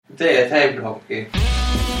Det tablehockey.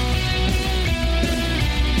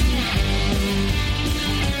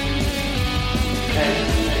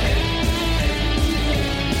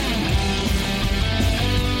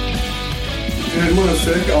 Du må jo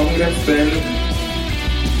søke angrepsspill.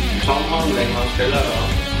 Samhandling av spillere.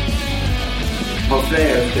 Ha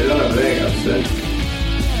flere spillere bevegelse.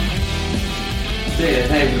 Det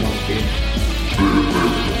tablehockey.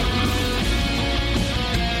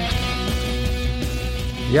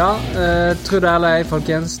 Ja, tro det eller ei,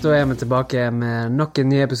 folkens, da vi tilbake med nok en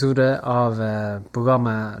ny episode av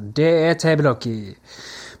programmet Det tablehockey.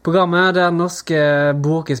 Programmet der norske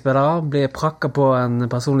bordhockeyspillere blir prakket på en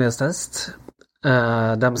personlighetstest,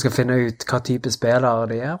 der vi skal finne ut hva type spillere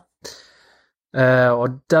de er.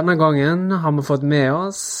 Og denne gangen har vi fått med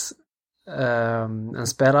oss en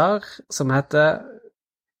spiller som heter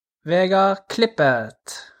Vegard Klippen.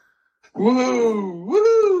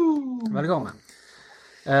 Velkommen.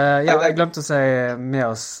 Jeg glemte å si med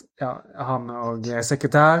oss han og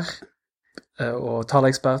sekretær og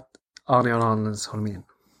taleekspert Arne Johannes Holmin.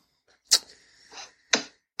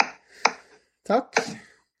 Takk.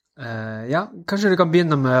 Kanskje du kan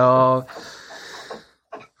begynne med å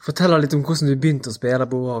fortelle litt om hvordan du begynte å spille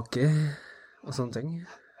bordhockey og sånne ting.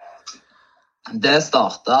 Det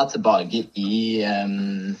startet tilbake i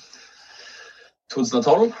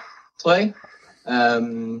 2012, tror jeg.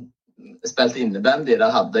 Jeg spilte innebandy. Der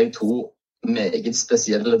hadde jeg 2 meget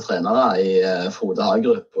spesielle trenere i Frode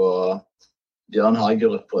Hagerup og Bjørn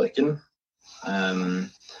Hagerup på Røken.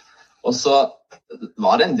 Og så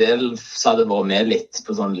var det en del som hadde vært med litt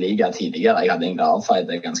på sånn liga tidligere. Jeg hadde en gravfight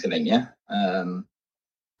ganske lenge.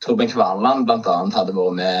 Torben Kvarnland blant annet hadde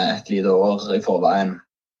vært med et lite år i forveien.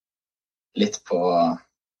 Litt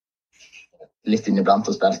inn iblant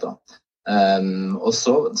og spilt da. Og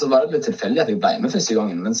så var det litt tilfeldig at jeg ble med første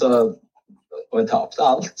gangen, og jeg tapte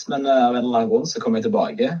alt, men av en eller annen grunn så kom jeg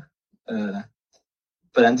tilbake.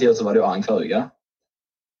 På den tiden så var det jo annen hver uke.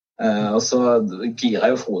 Og så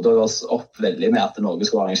giret jo Frode oss opp veldig med at Norge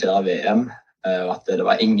skulle arrangere VM, og at det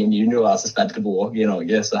var ingen juniorer som spilte bordhockey i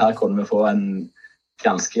Norge, så her kunne vi få en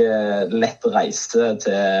ganske lett reise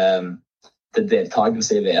til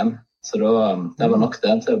deltakelse i VM. Så det var nok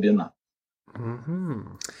det til å begynne.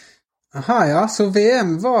 Aha, ja, så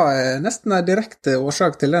VM var nesten en direkte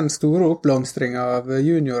årsak til den store oppblomstringen av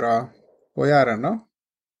juniorer på Jæren, da?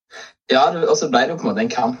 Ja, og så ble det jo på en måte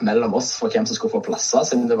en kamp mellom oss for hvem som skulle få plasser,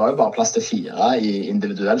 siden det var jo bare plass til 4 i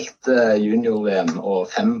individuelt junior-VM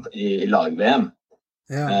og 5 i lag-VM.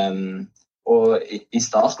 Ja. Og i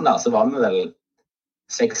starten der så var vi vel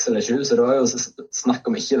 6 eller 7, så det var jo snakk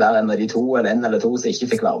om ikke hver en av de 2 eller 1 eller 2 som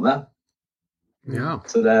ikke fikk være med. Ja.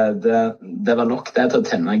 Så det var nok det til å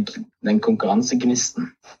tenne den konkurransegnisten.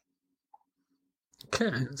 Ok,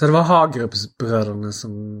 så det var Hagerups-brødrene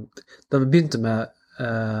som da vi begynte med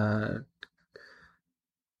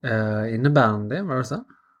innebandy, var det så?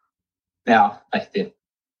 Ja, riktig.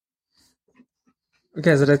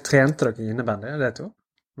 Ok, så det trente dere innebandy, det 2?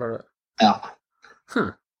 Var det? Ja.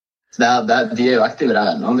 Så de er jo aktive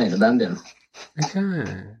der ennå med innebandyen. Ok,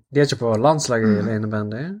 de er ikke på landslaget i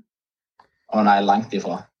innebandy? Å nei, langt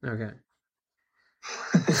ifra. Ok.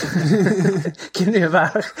 Kunne jo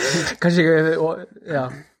være. Kanskje jeg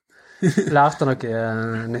lærte noe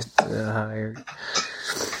nytt her.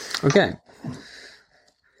 Ok.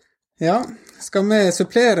 Ja, skal vi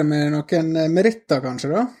supplere med noen meritter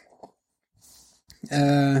kanskje da?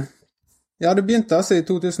 Ja, du begynte altså i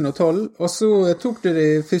 2012, og så tok du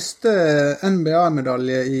de første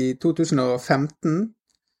NBA-medalje i 2015.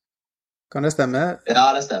 Kan det stemme?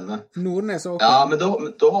 Ja, det stemmer. Nordnes Open. Ja, men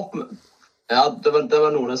det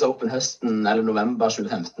var Nordnes Open høsten eller november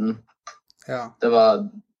 2015. Ja. Det var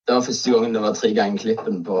første gangen det var 3 ganger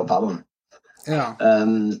Klippen på pallen. Ja.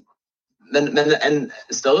 Men en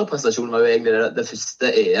større prestasjon var jo egentlig det første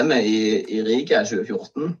EM-et i Riga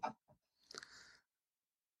 2014.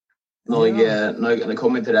 Når jeg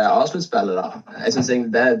kom til det avsluttspillet da. Jeg synes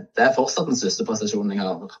egentlig det er fortsatt den største prestasjonen jeg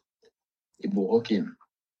har i bordhockeyen.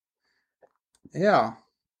 Ja,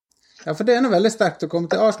 for det er noe veldig sterkt å komme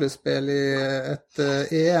til avsluttspill i et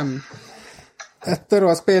EM etter å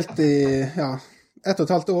ha spilt i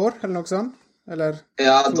 1,5 år, eller noe sånt? Eller?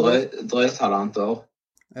 Ja, drøyt halvannet år.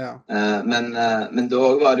 Ja. Men da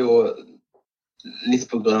var det jo litt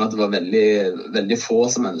på grunn av at det var veldig, veldig få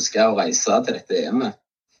som ønsket å reise til dette EM-et.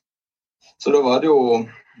 Så da var det jo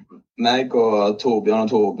meg og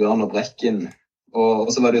Torbjørn og Brekken, og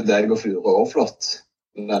så var det jo deg og Fure og Flott,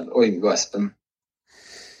 og Inge og Espen.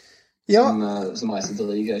 Ja. Som reiste til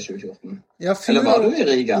Riga i 2014. Ja, Eller var du i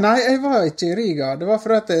Riga? Nei, jeg var ikke i Riga. Det var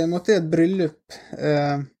for at jeg måtte i et bryllup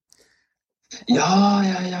Ja.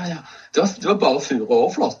 Det var bare Fure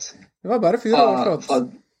og flott. Det var bare Fure og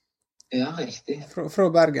flott. Ja, riktig. Fra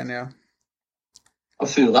Bergen, ja. Og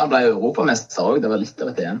Fure han ble europamester også, det var litt av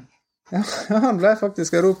et igjen. Ja, han ble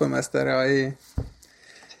faktisk europamester, ja, i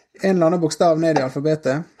en eller annen bokstav ned i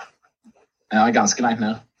alfabetet. Ja, ganske langt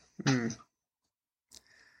ned.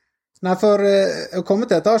 Nei, for å komme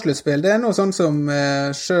til et avsluttspill, det noe sånn som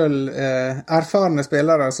selv erfarne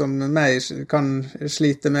spillere som meg kan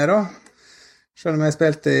slite med, da. Selv om jeg har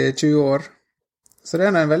spilt i 20 år. Så det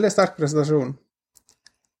en veldig sterk prestasjon.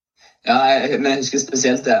 Ja, men jeg husker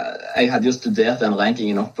spesielt det. Jeg hadde jo studert den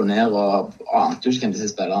rankingen opp og ned, og ante jo ikke hvem disse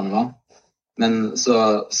spillerne var. Men så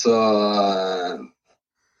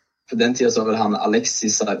på den tiden så var det han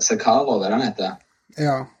Alexis Sakharov, hva han heter?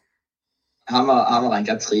 Ja. Han var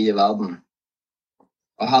ranket 3 i verden.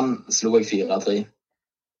 Og han slo jeg 4-3.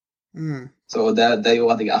 Så det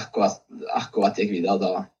gjorde at jeg akkurat gikk videre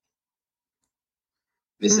da.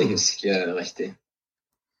 Hvis jeg husker riktig.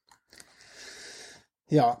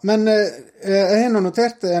 Ja, men jeg har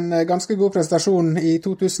notert en ganske god prestasjon i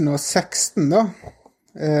 2016 da,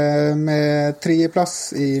 med 3.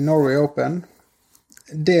 plass i Norway Open,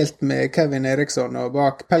 delt med Kevin Eriksson og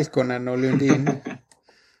bak Pelkonen og Lundin.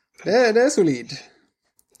 Det solid.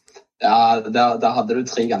 Ja, da hadde du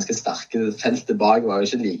 3 ganske sterke. Feltet bak var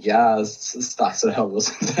jo ikke like sterkt, så det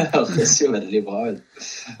høres jo veldig bra ut.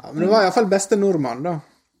 Ja, men det var i hvert fall beste nordmann da.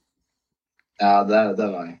 Ja, det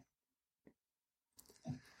var jeg.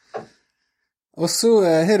 Og så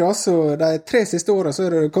har det altså de 3 siste årene så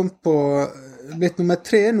har det blitt nummer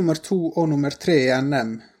 3, nummer 2 og nummer 3 i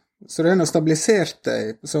NM. Så det har stabilisert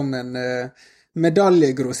deg som en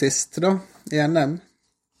medaljegrossist da, i NM.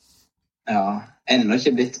 Ja, ennå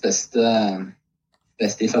ikke blitt beste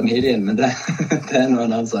i familien, men det noe en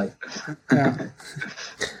annen sak. Ja.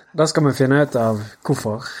 Da skal vi finne ut av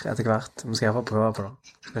hvorfor etter hvert. Vi skal i hvert fall prøve på det.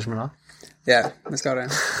 Skal ikke vi det? Ja, vi skal det.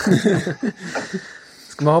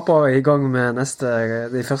 Skal vi hoppe i gang med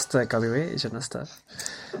de første kategori, ikke neste,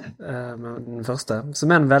 men den første,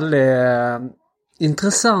 som en veldig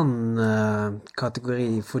interessant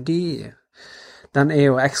kategori, fordi den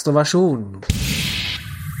jo ekstroversjon.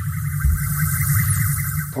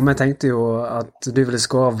 Og vi tenkte jo at du ville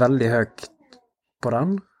score veldig høyt på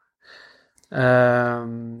den.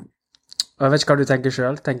 Og jeg vet ikke hva du tenker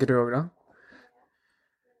selv. Tenker du også da?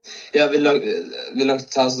 Ja, vil dere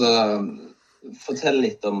ta så... Fortell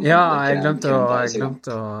litt om... Ja, jeg glemte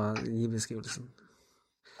å gi beskrivelsen.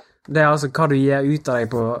 Det altså hva du gir ut av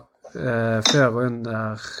deg på før og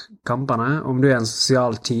under kampene, om du en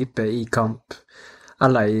sosial type i kamp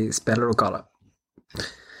eller i spillelokalet.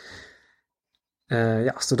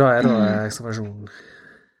 Ja, så da det ekstraversjonen.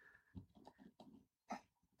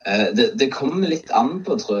 Det kommer litt an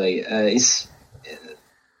på, tror jeg.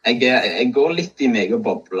 Jeg går litt i meg og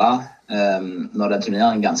bobler når det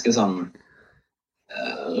turnerer en ganske sånn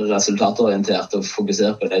resultatorientert og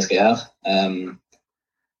fokusert på det jeg skal gjøre.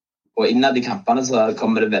 Og innad i kampene så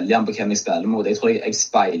kommer det veldig an på hvem jeg spiller mot. Jeg tror jeg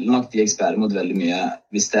speiler nok de jeg spiller mot veldig mye.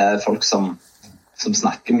 Hvis det folk som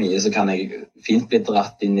snakker mye, så kan jeg fint bli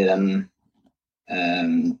dratt inn i den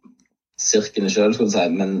sirkelen selv, skulle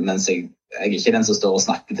jeg si. Mens jeg ikke den som står og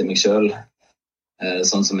snakker til meg selv,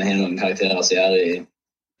 sånn som jeg har noen karakterer som gjør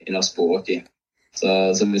i norsk tablehockey. Så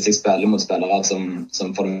hvis jeg spiller mot spillere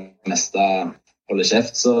som for det meste holder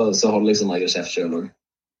kjeft, så holder jeg som regel kjeft selv også.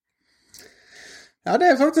 Ja,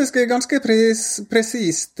 det faktisk ganske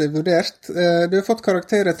presist vurdert. Du har fått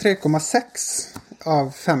karakterer 3,6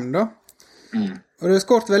 av 5 da. Og du har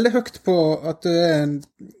skåret veldig høyt på at du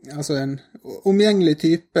en omgjengelig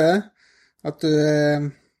type, at du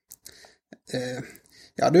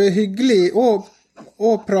du hyggelig og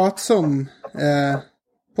pratsom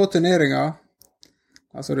på turneringer.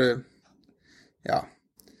 Altså du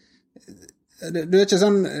ikke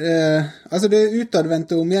sånn du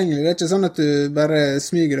utadvendt og omgjengelig. Det ikke sånn at du bare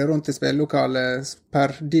smyger deg rundt i spillelokalet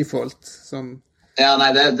per default som... Ja,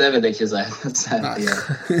 nei, det vil jeg ikke si. Nei.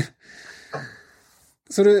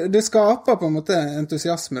 Så du skaper på en måte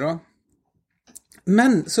entusiasme da.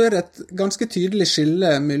 Men så det et ganske tydelig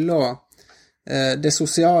skille mellom det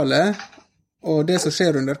sosiale og det som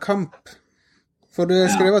skjer under kamp. For du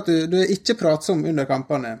har skrevet at du ikke pratsom under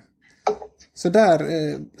kampene. Så der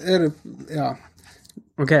det, ja.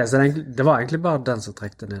 Ok, så det var egentlig bare den som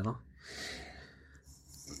trekte ned da?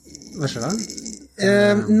 Var ikke det?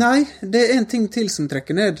 Nei, det en ting til som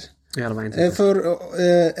trekker ned. Ja, det var en ting til. For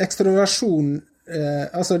ekstroversjon,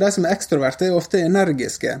 altså de som ekstroverte ofte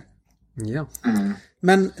energiske. Ja.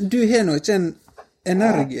 Men du har nå ikke en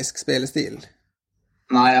energisk spillestil.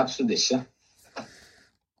 Nei, absolutt ikke.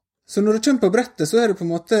 Så når du kommer på brettet, så det på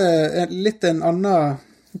en måte litt en annen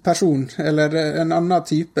person, eller en annen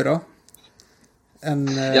type da.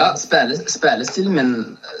 Ja, spillestilen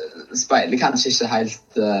min speiler kanskje ikke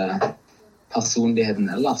helt personligheten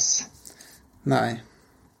ellers. Nei.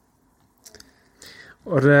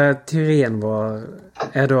 Og teorien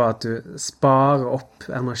vår da at du sparer opp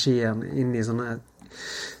energien inn i sånne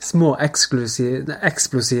små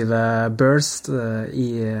eksplosive burst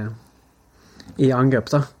i angrep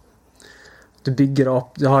da. Du bygger det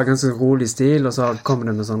opp, du har en ganske rolig stil, og så kommer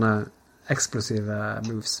du med sånne eksplosive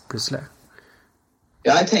moves plutselig.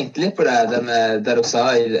 Ja, jeg tenkte litt på det dere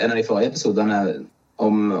sa i en av de forrige episoderne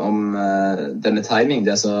om denne timing,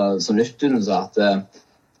 det så nytt du sa at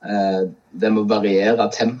det må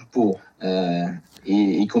variere tempo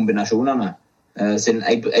i kombinasjonene. Siden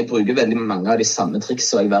jeg bruker veldig mange av de samme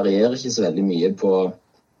triks, så jeg varierer ikke så veldig mye på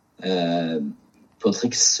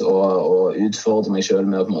triks og utfordrer meg selv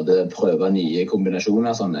med å på en måte prøve nye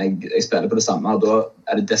kombinasjoner. Sånn. Jeg spiller på det samme, og da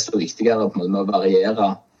det desto viktigere på en måte med å variere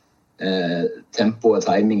tempo og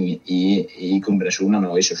timing i kombinasjonene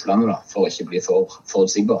og i skyfflene da, for å ikke bli for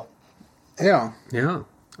forutsigbar. Ja,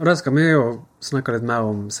 og det skal vi jo snakke litt mer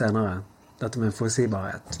om senere, dette med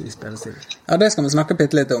forutsigbarhet i spillestil. Ja, det skal vi snakke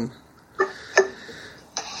litt om.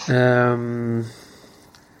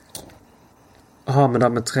 Har vi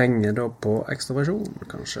det vi trenger da på ekstroversjon,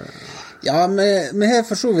 kanskje? Ja, vi har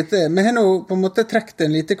for så vidt det. Vi har nå på en måte trekt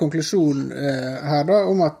en liten konklusjon her da,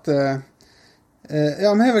 om at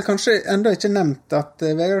ja, vi har vel kanskje enda ikke nevnt at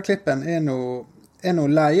Vegard Klippen er nå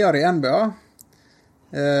leier i NBA.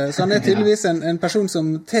 Så han er tydeligvis en person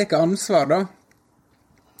som tar ansvar da,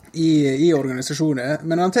 i organisasjoner.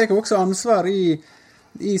 Men han tar også ansvar i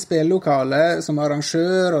spillokale, som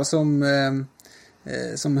arrangør og som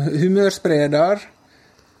humørspreder.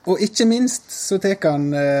 Og ikke minst så tar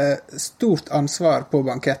han stort ansvar på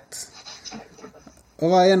bankett.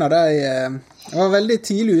 Og var en av de... Jeg var veldig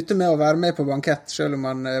tidlig ute med å være med på bankett, selv om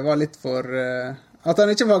han var litt for... at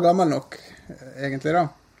han ikke var gammel nok, egentlig da.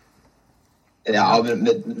 Ja, men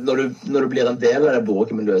når du blir en del av det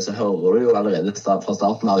borgermiljøet, så hører du jo allerede fra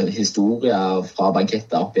starten av historier fra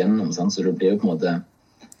banketter opp igjennom, sant? Så du blir jo på en måte...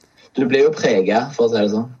 Du blir jo preget, for å si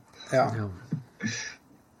det sånn. Ja.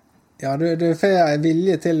 Ja, du får en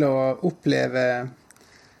vilje til å oppleve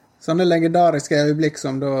sånne legendariske øyeblikk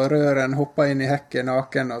som da røren hopper inn i hekken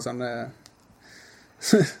naken og sånne...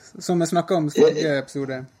 som vi snakket om i forrige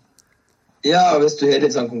episode. Ja, hvis du har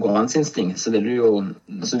litt sånn konkurranseinstinkt, så vil du jo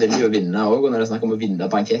vinne også, og når det er snakk om å vinne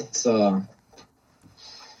bankett, så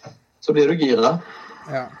blir du gira.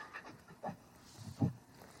 Ja.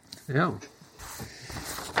 Ja.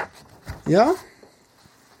 Ja.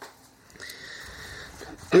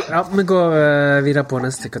 Ja, vi går videre på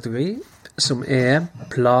neste kategori, som er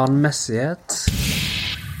planmessighet.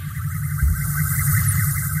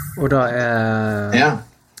 Og da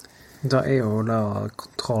er jo da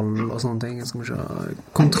kontroll og sånne ting. Skal vi se.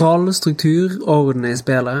 Kontroll, struktur, orden i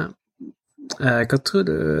spillet. Hva tror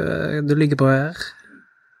du ligger på her?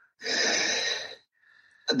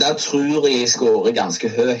 Der tror jeg scorer ganske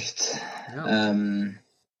høyt. Ja.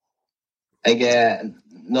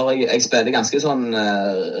 Jeg spiller ganske sånn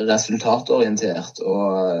resultatorientert, og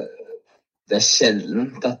det er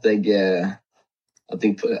sjeldent at jeg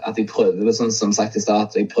prøver, sånn som sagt i start,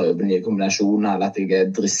 at jeg prøver nye kombinasjoner, eller at jeg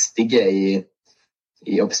er dristig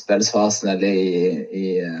i oppspillsfasen, eller i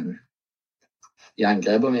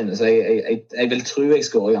angrepene mine. Så jeg vil tro jeg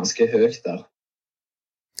skårer ganske høyt der.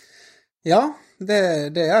 Ja,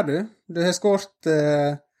 det er du. Du har skåret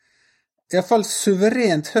i hvert fall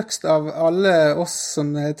suverent høgst av alle oss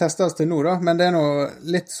som testet oss til nå, da. Men det er noe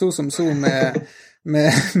litt så med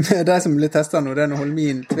de som blir testet nå. Det er noe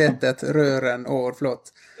Holmin, Tvetet, Røren og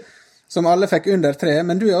Årflåt. Som alle fikk under 3,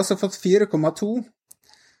 men du har også fått 4,2.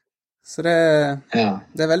 Så det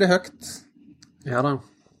er veldig høyt. Ja da.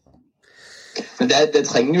 Men det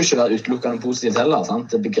trenger jo ikke være utelukkende positivt heller,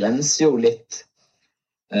 sant? Det begrenser jo litt.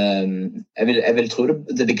 Jeg vil tro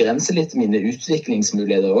det begrenser litt mine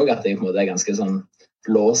utviklingsmuligheter også, at jeg på en måte er ganske sånn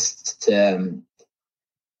blåst til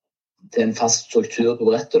en fast struktur på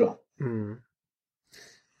brettet da.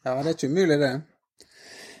 Ja, det er ikke umulig det.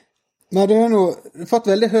 Nei, du har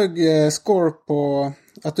fått veldig høy score på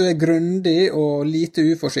at du er grundig og lite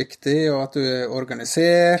uforsiktig, og at du er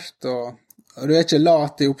organisert, og du er ikke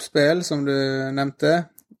lat i oppspill, som du nevnte.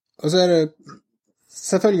 Og så er det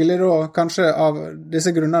selvfølgelig da, kanskje av disse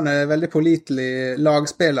grunnene, veldig pålitelig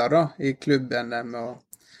lagspiller da, i klubb-NM,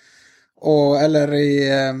 eller i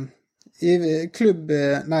klubb,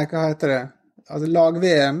 nei, hva heter det? Altså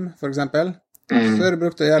lag-VM, for eksempel. Så er det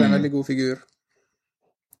brukt å gjøre en veldig god figur.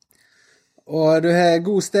 og du har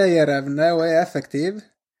god stegerevne og effektiv.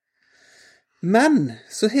 Men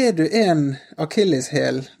så har du en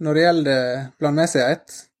akilleshæl når det gjelder planmessighet.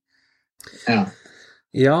 Ja.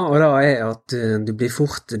 Ja, og da at du blir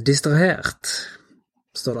fort distrahert,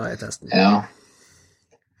 står det I testen.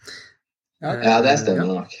 Ja, det stemmer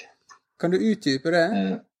nok. Kan du utdype det?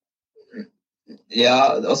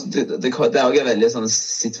 Ja, altså, det også veldig sånn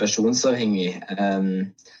situasjonsavhengig.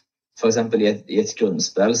 For eksempel I et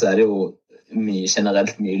grunnspill så det jo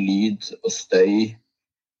generelt mye lyd og støy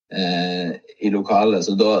I lokalet,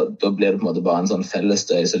 så da blir det på en måte bare en sånn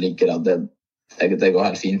fellesstøy som ligger der. Det går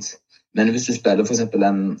helt fint. Men hvis du spiller for eksempel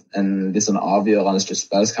en litt sånn avgjørende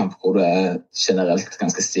sluttspillskamp hvor det generelt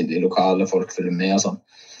ganske stille I lokalet, folk følger med og sånn.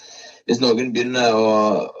 Hvis noen begynner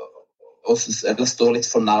eller står litt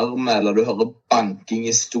for nærme, eller du hører banking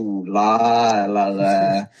I stoler, eller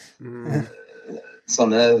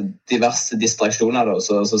sånne diverse distraksjoner, da,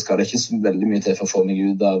 så skal det ikke så veldig mye til for å få meg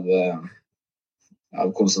ut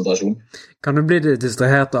av konsentrasjon. Kan du bli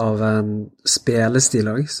distrahert av en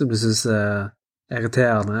spillestil også, som du synes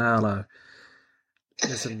irriterende, eller?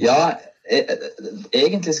 Ja,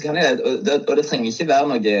 egentlig så kan jeg, og det trenger ikke være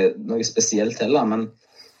noe spesielt heller, men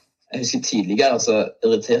jeg husker tidligere så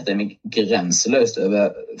irriterte jeg meg grenseløst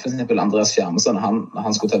over for eksempel Andreas Fjermeson.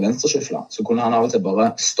 Han skulle ta venstreskyfla, så kunne han av og til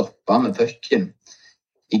bare stoppe med pucken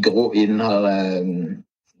I den her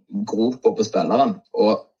gropa på spilleren,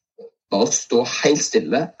 og bare stå helt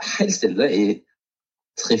stille I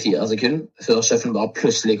 3-4 sekunder før sjefen bare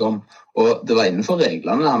plutselig kom. Og det var innenfor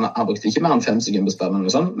reglene. Han brukte ikke mer enn 5 sekunder på spilleren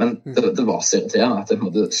og sånn, men det var så irriterende at det på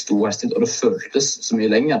en måte sto helt stille, og det føltes så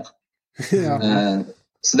mye lenger. Ja.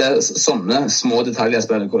 Så det sånne små detaljer jeg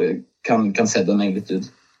spiller hvor jeg kan sette meg litt ut.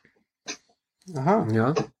 Aha.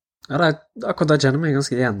 Ja, akkurat det kjenner meg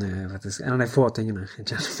ganske igjen I, faktisk. En av de få tingene jeg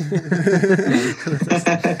kjenner.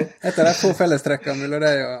 Et av de få fellestrekkene mellom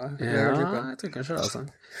deg og Vegard Klippen. Ja, jeg tror kanskje det, altså.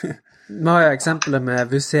 Vi har jo eksempler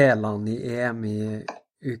med Vuseland I EM I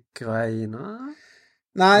Ukraina.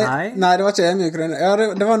 Nei, det var ikke EM I Ukraina. Ja,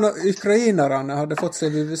 det var når ukrainerne hadde fått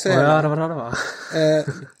seg Vuseland. Ja, det var det var.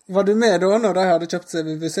 Var du med da når de hadde kjøpt seg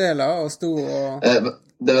Vuseland og stod og...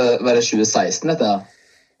 Var det 2016 dette her?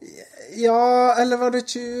 Ja, eller var det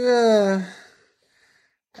 20...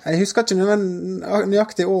 Jeg husker ikke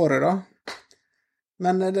nøyaktig året da.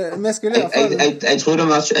 Men vi skulle I hvert fall... Jeg tror det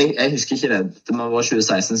var... Jeg husker ikke det. Det må være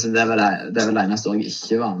 2016, så det er vel eneste år jeg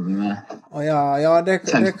ikke var med. Ja, det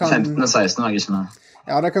kan... 15 og 16 var jeg ikke med.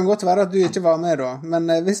 Ja, det kan godt være at du ikke var med da, men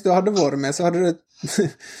hvis du hadde vært med, så hadde du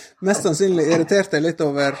mest sannsynlig irritert deg litt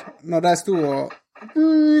over når de stod og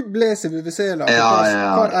bles I Vuseland.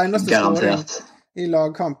 Hver eneste skåring I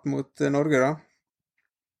lagkamp mot Norge da.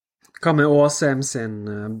 Hva med Åsheim sin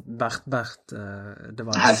Bert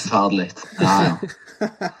device? Helt forferdelig. Ja.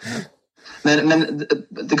 Men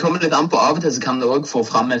det kommer litt an på av og til, så kan det også få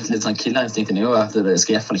frem et litt sånn killerinstinkt I at det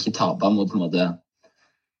skal I hvert fall ikke tape mot på en måte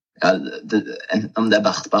ja, om det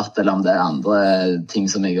Bert, eller om det andre ting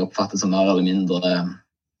som jeg oppfatter som mer eller mindre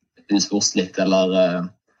usportslikt,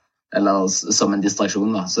 eller som en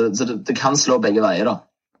distraksjon da. Så det kan slå begge veier da.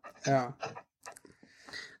 Ja.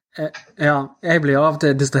 Ja, jeg blir av og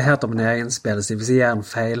til distrahert av min egen spillestil. Hvis jeg gjør en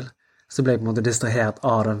feil, så blir jeg på en måte distrahert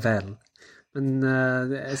av den feilen. Men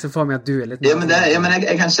jeg ser for meg at du litt... Ja, men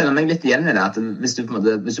jeg kan kjenne meg litt igjen I det, at hvis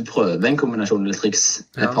du prøver en kombinasjon eller triks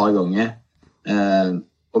et par ganger,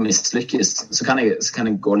 og mislykkes, så kan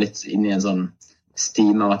jeg gå litt inn I en sånn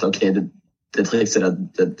stim av at ok, det trikset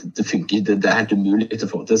det funker, det helt umulig å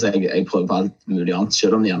få til, så jeg prøver på alt mulig annet,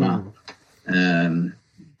 selv om det gjerne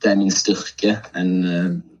det min styrke,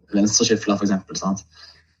 en venstreskyfler for eksempel, sant?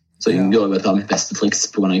 Så unngår jeg å ta mitt beste triks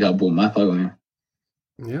på grunn av jeg har bommet et par ganger.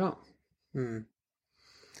 Ja.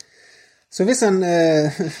 Så hvis en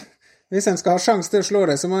skal ha sjans til å slå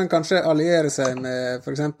deg, så må en kanskje alliere seg med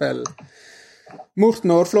for eksempel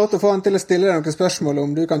Morten Aarflot og få han til å stille deg noen spørsmål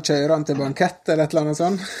om du kan kjøre han til bankett eller et eller annet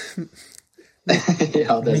sånn.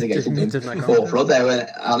 Ja, det sikkert ikke dumt. Aarflot jo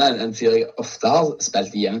han en fyr jeg ofte har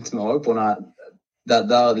spilt jevnt med også,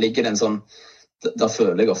 der ligger det en sånn, der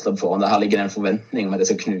føler jeg ofte på forhånd, der ligger det en forventning om at jeg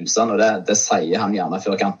skal knuse han, og det sier han gjerne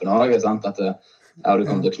før kampen også, sant? At du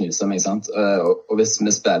kommer til å knuse meg, sant? Og hvis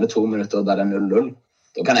vi spiller 2 minutter der det 0-0,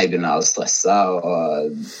 da kan jeg begynne å stresse og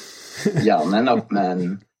gjerne ende opp med en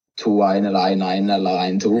 2-1 eller 1-1 eller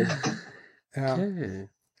 1-2. Ja.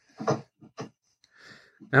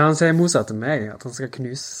 Ja, han sier motsatt til meg, at han skal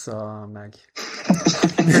knuse meg.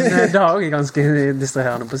 Men det også ganske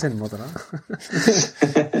distraherende på sin måte, da.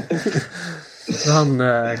 Så han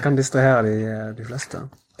kan distrahere de fleste.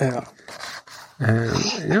 Ja.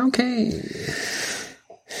 Ja, ok.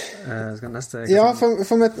 Skal neste... Ja,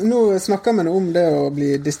 for nå snakker vi om det å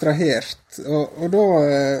bli distrahert, og da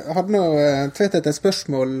hadde nå Tvetet et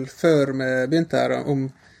spørsmål før vi begynte her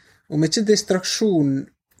om ikke distraksjon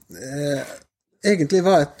egentlig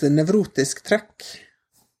var et nevrotisk trekk.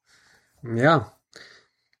 Ja,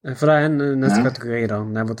 for det en neste kategori da,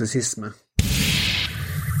 nevrotisisme.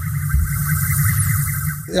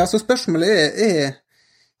 Ja, så spørsmålet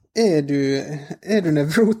er du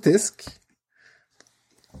nevrotisk?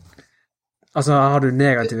 Altså, har du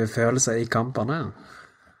negative følelser i kampene?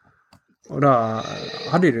 Og da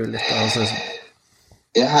hadde du litt... Altså...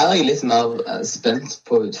 Ja, her er jeg litt mer spent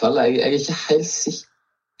på utfallet. Jeg er ikke helt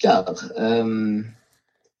sikker.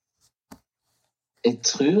 Jeg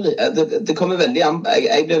tror... Det kommer veldig an...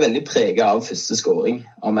 Jeg blir veldig preget av første scoring.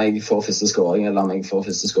 Om jeg får første scoring, eller om jeg får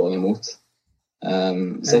første scoring imot.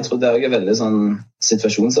 Så jeg tror det er veldig sånn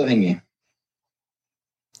situasjonsavhengig.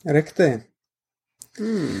 Riktig.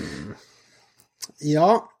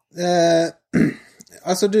 Ja,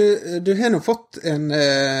 altså du har nå fått en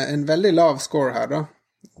veldig lav score her da.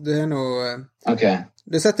 Du har nå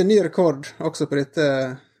du setter ny rekord også på dette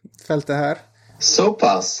feltet her.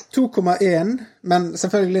 Såpass? 2,1, men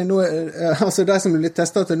selvfølgelig nå, altså de som blir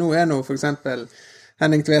testet til nå nå for eksempel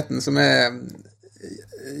Henning Tveten som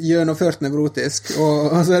gjennomført nevrotisk,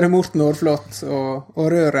 og så det Morten Aarflot og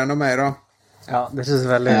Rør enda mer da. Ja, det ikke så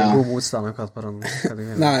veldig god motstand akkurat på den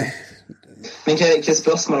kategorien. Nei. Men hva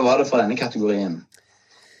spørsmål var det for denne kategorien?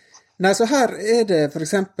 Nei, så her det for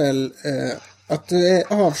eksempel at du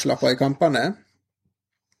avslappet i kampene,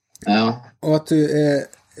 og at du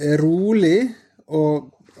rolig og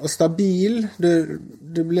stabil,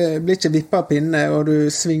 du blir ikke vippet av pinne, og du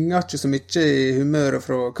svinger ikke så mye i humøret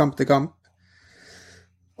fra kamp til kamp.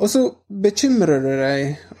 Og så bekymrer du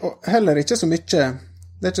deg heller ikke så mye.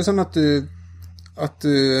 Det ikke sånn at du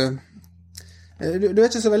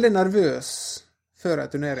ikke så veldig nervøs før en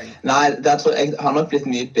turnering. Nei, jeg har nok blitt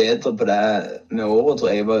mye bedre på det med året, tror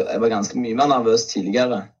jeg. Jeg var ganske mye mer nervøs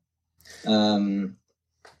tidligere.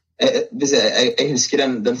 Jeg husker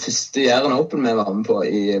den første Jæren Open vi var med på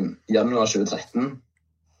i januar 2013.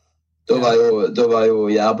 Da var jo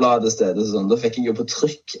Jærbladet stedet sånn. Da fikk jeg jo på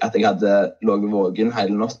trykk at jeg hadde låget vågen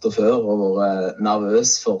hele natten før og vært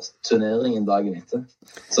nervøs for turneringen dagen etter.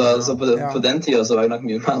 Så på den tiden så var jeg nok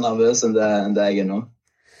mye mer nervøs enn det jeg nå.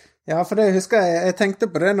 Ja, for det husker jeg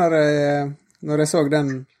tenkte på det når jeg så den,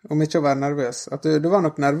 om ikke å være nervøs. At du var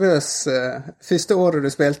nok nervøs første året du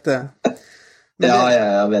spilte.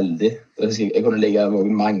 Ja, veldig. Jeg kunne ligge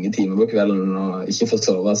vågen mange timer på kvelden og ikke få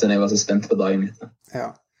sove siden jeg var så spent på dagen etter. Ja.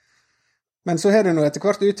 Men så har du nå etter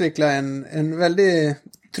hvert utviklet en veldig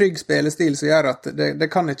trygg spillestil som gjør at det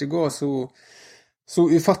kan ikke gå så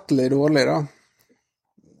ufattelig dårlig da.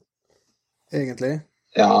 Egentlig.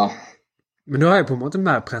 Ja. Men nå har jeg på en måte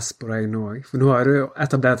mer press på deg nå, for nå har du jo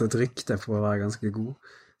etablert et rykte for å være ganske god.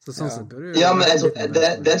 Så sånn sett bør du... Ja, men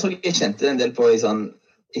det tror jeg kjente en del på i sånn,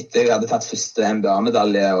 etter jeg hadde tatt første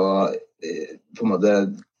NBA-medalje og på en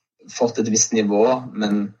måte fått et visst nivå,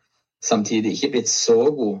 men samtidig ikke blitt så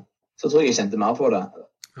god. Så tror jeg kjente mer på det.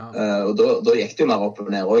 Ja. Og da gikk det jo mer opp og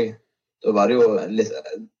ned også. Da var det jo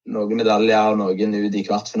noen medaljer og noen ut i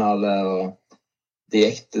kvartfinale, og det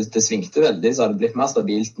svingte veldig, så hadde det blitt mer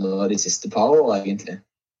stabilt nå de siste par år, egentlig.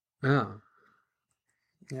 Ja.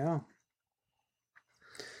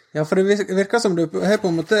 Ja, for det virker som du har på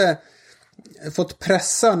en måte fått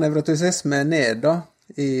presset nevrotisisme ned da,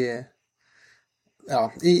 i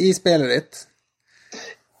spillet ditt.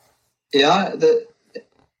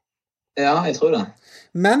 Ja, jeg tror det.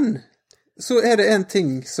 Men så det en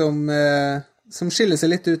ting som skiller seg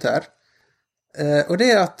litt ut her, og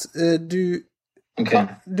det at du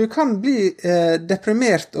kan bli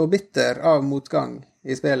deprimert og bitter av motgang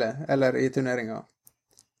i spillet, eller i turneringer.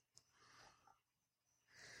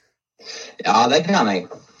 Ja, det kan jeg.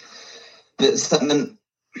 Men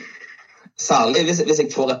særlig hvis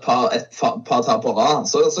jeg får et par tap på rad,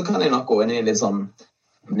 så kan jeg nok gå inn i litt sånn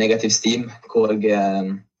negativ stim, hvor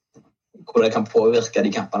det kan påvirke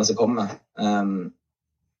de kampene som kommer.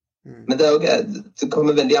 Men det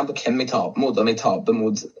kommer veldig an på hvem jeg taper mot. Om jeg taper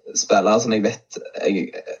mot spillere som jeg vet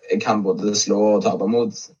jeg kan både slå og tape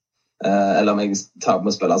mot, eller om jeg taper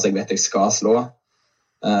mot spillere som jeg vet jeg skal slå.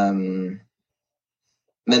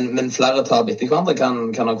 Men flere tap etter hverandre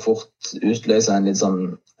kan nok fort utløse en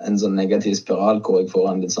sånn negativ spiral, hvor jeg får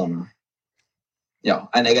en litt sånn,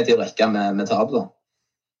 en negativ rekke med tap da.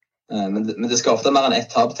 Men det skal ofte mer enn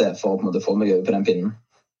ett tap til for å på en måte få meg over på den pinnen.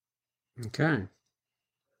 Ok.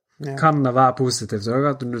 Ja. Kan det være positivt også,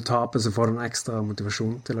 at når du taper så får du en ekstra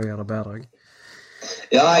motivasjon til å gjøre det bedre?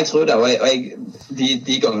 Ja, jeg tror det. Og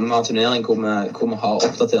de gangene vi har turnering hvor vi har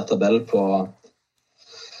oppdatert tabell på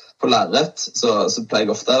lærrett, så pleier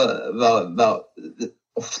jeg ofte være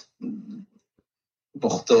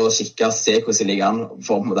borte og kikke og se hvordan jeg ligger an,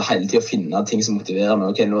 for på en måte hele tiden å finne ting som motiverer meg.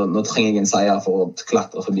 Ok, nå trenger jeg en seier for å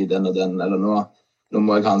klatre forbi den og den, eller nå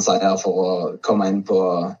må jeg ha en seier for å komme inn på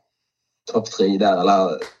topp 3 der, eller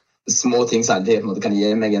små ting som hele tiden på en måte kan gi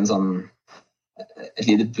meg et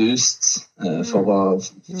lite boost for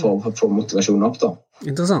motivasjonen opp da.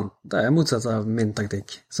 Interessant. Det er motsatt av min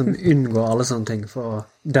taktikk, som unngår alle sånne ting for å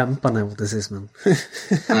dempe nevrotisismen.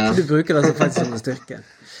 Du bruker det faktisk som en styrke.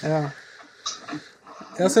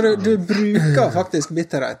 Ja, så du bruker faktisk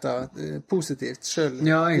bitterhet positivt selv i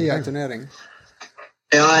en turnering?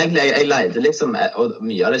 Ja, jeg leide liksom, og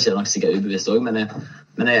mye av det skjer nok sikkert ubevisst også, men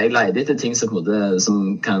jeg leide etter ting som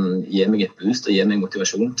kan gi meg et boost og gi meg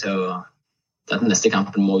motivasjon til at den neste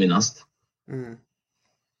kampen må vinnes.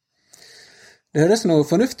 Det høres noe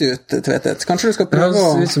fornuftig ut, Tvetet. Kanskje du skal prøve å... Det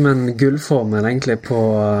høres ut som en gullformel egentlig på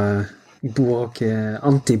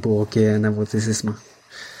anti-bordhockey-nevrotisisme.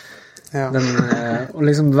 Å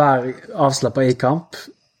liksom være avslappet i kamp,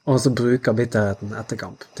 og så bruker bitterheten etter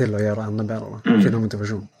kamp til å gjøre det enda bedre. Finne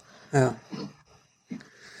motivasjon.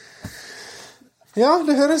 Ja,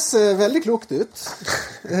 det høres veldig klokt ut.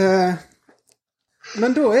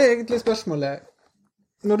 Men da er egentlig spørsmålet,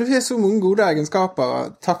 når du har så mange gode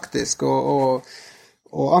egenskaper, taktisk og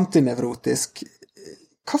antinevrotisk,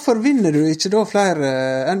 hvorfor vinner du ikke da flere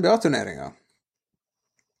NBA-turneringer?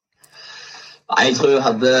 Nei, jeg tror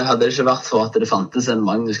hadde det ikke vært for at det fantes en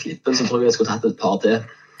Magnus Klippen, så tror jeg skulle tatt et par til.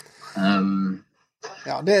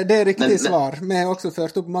 Ja, det er riktig svar. Vi har også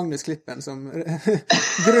ført opp Magnus Klippen som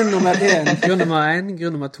grunn nummer 1. Grunn nummer 1,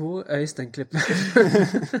 grunn nummer 2, Øystein Klippen.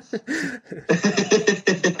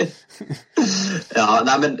 Ja,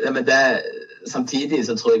 nei, men det, samtidig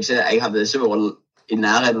så tror jeg ikke, jeg hadde ikke vært i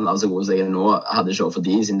nærheten av så god som jeg nå hadde ikke vært for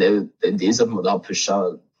de, siden det er de som på en måte har pushet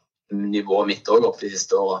nivået mitt også opp de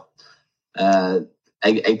siste årene.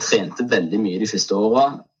 Jeg trente veldig mye de første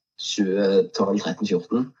årene, 2012, 13,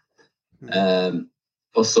 14.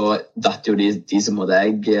 Og så datt jo de som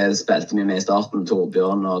jeg spilte mye med i starten,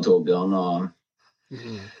 Torbjørn og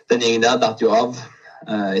den gjengen der datt jo av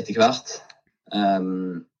etter hvert.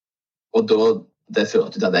 Og da det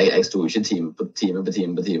førte til at jeg stod ikke time på time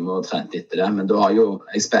og trente etter det, men da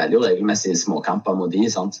jeg spiller jo regelmessig småkamper mot de,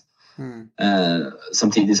 sant?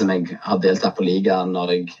 Samtidig som jeg har deltatt på ligaen når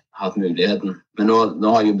jeg har hatt muligheten. Men nå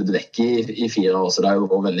har jeg jo blitt vekk i 4 år, så det har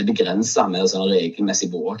jo vært veldig begrenset med sånn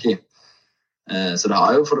regelmessig bordhockey. Så det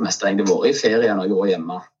har jo for det meste egentlig vært i ferie når jeg går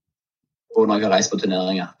hjemme, og når jeg har reist på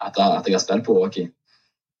turneringer, at jeg har spilt på hockey.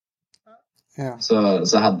 Ja. Så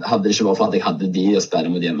hadde det ikke vært for at jeg hadde de å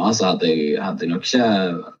spille mot hjemme, så hadde jeg nok ikke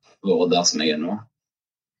vært der som jeg er nå.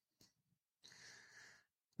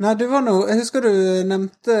 Nei, jeg husker du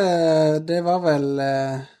nevnte, det var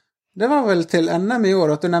vel til NM i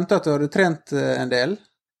år, at du nevnte at du hadde trent en del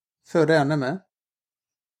før det NM-et.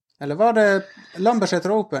 Eller var det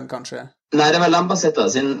Lambertseter Open, kanskje? Nei, det var Lambertseter,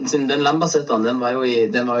 siden den Lambertseteren, den var jo i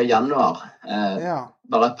januar,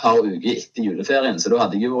 bare et par uker etter juleferien, så da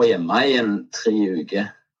hadde jeg jo vært hjemme i 3 uker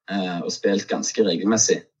og spilt ganske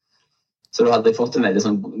regelmessig. Så da hadde jeg fått en veldig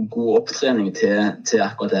sånn god opptrening til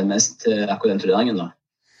akkurat den turneringen da.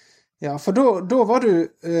 Ja, for da var du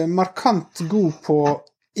markant god på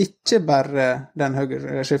ikke bare den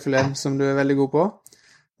høyre skyffelen som du er veldig god på,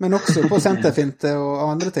 men også på senterfinte og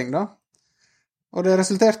andre ting da. Og det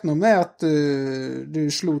resulterte nå med at du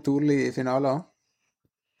slo Torli i finalen.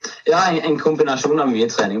 Ja, en kombinasjon av mye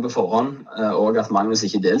trening på forhånd, og at Magnus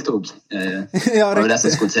ikke deltog. Det var det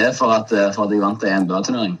som skulle til for at jeg vant en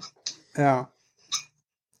NBA-turnering. Ja.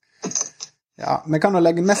 Ja, vi kan jo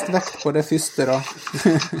legge mest vekt på det første da.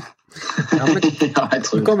 Ja, men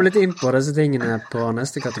vi kommer litt inn på disse tingene på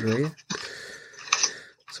neste kategori,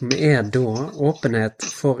 som er da åpenhet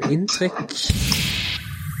for inntrykk.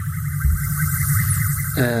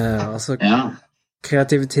 Altså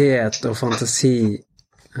kreativitet og fantasi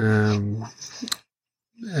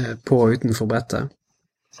på og utenfor brettet.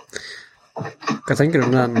 Hva tenker du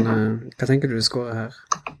om den? Hva tenker du skårer her?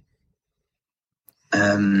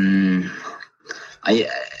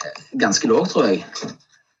 Ganske lågt, tror jeg.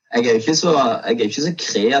 Jeg er ikke så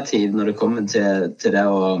kreativ når det kommer til det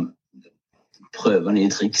å prøve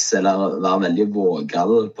nye triks eller være veldig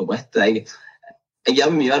vågal på brettet. Jeg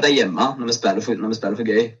gjør mye av det hjemme når vi spiller for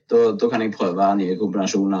gøy. Da kan jeg prøve nye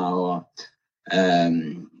kombinasjoner og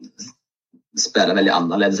spille veldig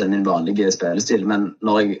annerledes enn min vanlige spillestil. Men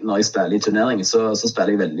når jeg spiller i turnering, så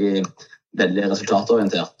spiller jeg veldig, veldig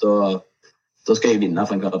resultatorientert. da skal jeg vinne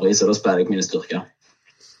for en kvart pris, og da spiller jeg på mine styrker.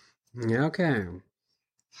 Ja, ok.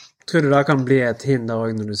 Tror du det kan bli et hinder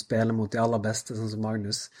også når du spiller mot de aller beste, sånn som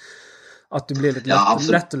Magnus? At du blir litt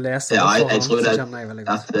lett å lese? Ja, jeg tror det,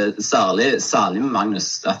 at særlig med Magnus,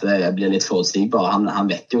 at jeg blir litt forutsigbar. Han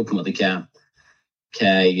vet jo på en måte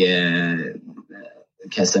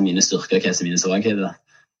hva som mine styrker, hva som mine svagheter.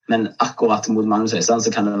 Men akkurat mot Magnus Øystein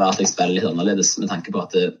så kan det være at jeg spiller litt annerledes, med tanke på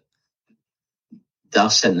at der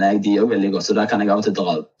kjenner jeg de også veldig godt, så der kan jeg av og til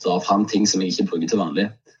dra frem ting som jeg ikke bruker til vanlig.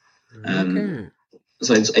 Så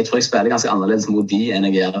jeg tror jeg spiller ganske annerledes mot de enn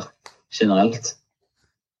jeg gjør generelt.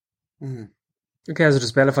 Ok, så du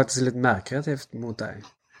spiller faktisk litt mer kreativt mot deg?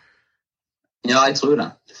 Ja, jeg tror det.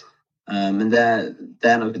 Men det er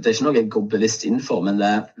ikke noe jeg går bevisst inn for, men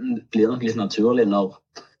det blir nok litt naturlig når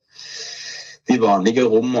de vanlige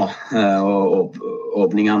rommene og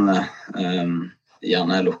åpningene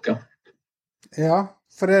gjerne er lukket. Ja,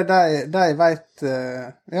 for det de vet,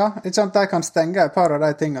 ja, ikke sant, de kan stenge et par av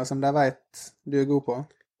de tingene som de vet du er god på.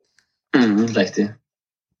 Riktig.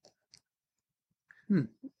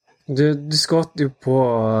 Du skått jo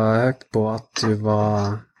høyt på at du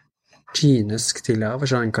var kynisk tidligere, var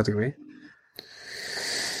ikke det en kategori?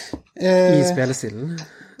 I spillestilen?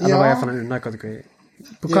 Eller var jeg for en underkategori?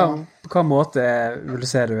 På hva måte vil du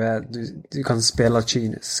si du kan spille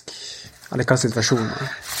kynisk? Eller hva situasjoner?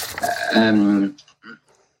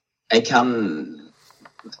 Jeg tror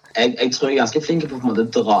jeg er ganske flink på en måte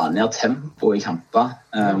å dra ned tempo i kamper.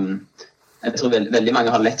 Jeg tror veldig mange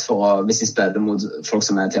har lett for å, hvis de spiller mot folk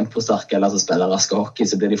som er temposterke eller som spiller raske hockey,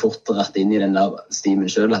 så blir de fort rett inn i den der stimen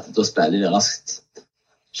selv, at da spiller de raskt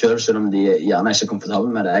selv om de gjerne ikke er komfortable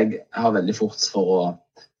med det. Jeg har veldig fort for å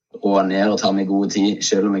roe ned og ta meg god tid,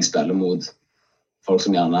 selv om jeg spiller mot folk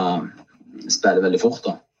som gjerne spiller veldig fort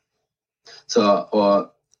da. Så, og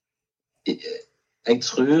jeg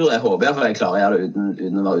håper i hvert fall jeg klarer å gjøre det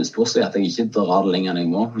uten å være usportslig, at jeg ikke drar det lenger enn jeg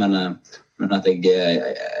må, men at jeg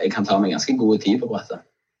kan ta meg ganske god tid på brettet.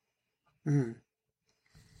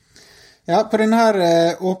 Ja, på denne her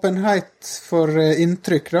åpenhet for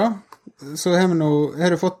inntrykk da, så har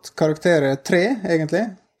du fått karakterer 3, egentlig.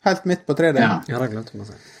 Helt midt på 3D. Ja, det har glemt å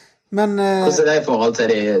si. Men, hvordan er det i forhold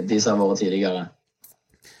til de som har vært tidligere?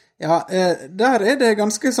 Ja, der er det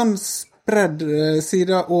ganske sånn spredd,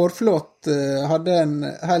 siden Årflåt hadde en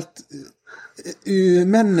helt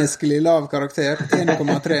umenneskelig lav karakter,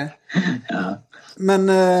 1,3. Ja. Men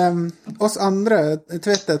oss andre,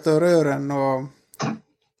 Tvettet og Røren og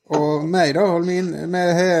meg da, Holmin, vi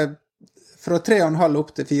har fra 3,5 opp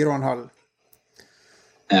til 4,5.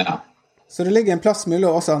 Ja. Så det ligger en plass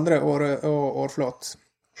mellom oss andre og Årflåt.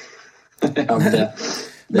 Ja, men det er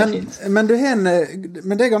fint. Men det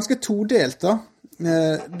er ganske todelt da.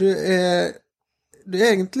 Du er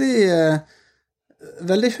egentlig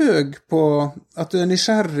veldig høy på at du er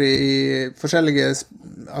nysgjerrig i forskjellige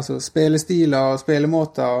spillestiler og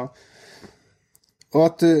spillemåter, og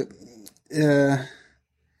at du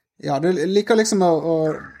du liker liksom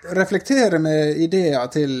å reflektere med ideer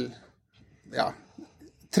til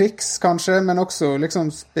triks kanskje, men også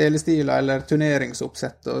liksom spillestiler eller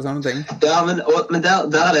turneringsoppsett og sånne ting. Ja, men der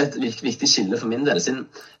er det et viktig skille for min del, siden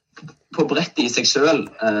på brettet i seg selv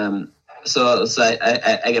så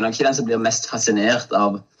jeg nok ikke den som blir mest fascinert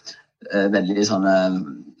av veldig sånne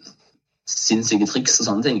sinnssyke triks og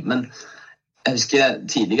sånne ting, men jeg husker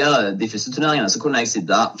tidligere de første turneringene så kunne jeg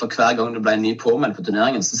sitte, for hver gang det ble en ny påmeld på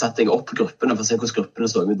turneringen, så satte jeg opp gruppene for å se hvordan gruppene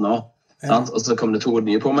så ut nå. Og så kom det 2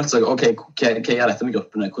 nye påmeldt, så jeg, ok, hva gjør dette med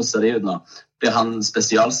gruppene? Hvordan ser de ut nå? Blir han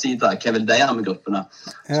spesialsida? Hva vil de gjøre med gruppene?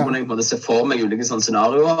 Så kunne jeg på en måte se for meg ulike sånne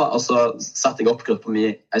scenarioer, og så satte jeg opp gruppen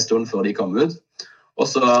min en stund før de kom ut, og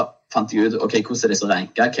så fant jeg ut, ok, hvordan er disse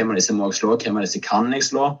ranket? Hvem av disse må jeg slå? Hvem av disse kan jeg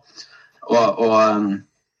slå? Og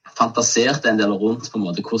fantaserte en del rundt på en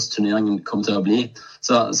måte hvordan turneringen kom til å bli.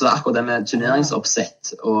 Så akkurat det med turneringsoppsett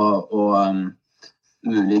og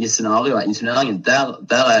ulike scenarioer i turneringen, der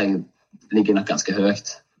ligger nok ganske høyt,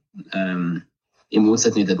 i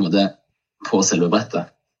motsetning til på en måte på selve brettet.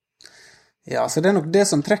 Ja, så det er nok det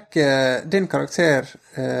som trekker din karakter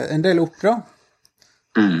en del opp da.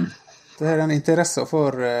 Det er den interesse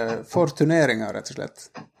for turneringer, rett og slett.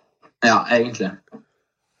 Ja, egentlig.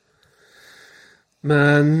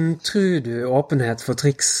 Men tror du åpenhet for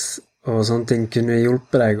triks og sånne ting kunne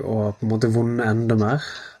hjulpe deg å på en måte vunne enda mer?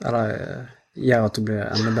 Eller gjøre at du blir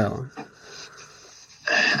enda bedre?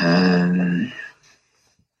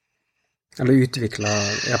 Eller utvikle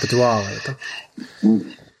repertoaret da?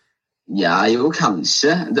 Ja, jo,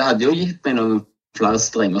 kanskje. Det hadde jo gitt meg noen flere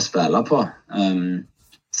strenger å spille på.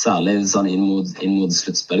 Særlig sånn inn mot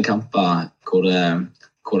sluttspillkamper, hvor det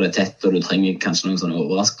hvor det tett, og du trenger kanskje noen sånne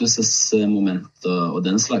overraskelsesmoment og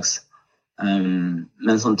den slags.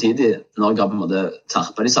 Men samtidig, når jeg har på en måte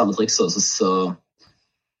terpet de samme trikser,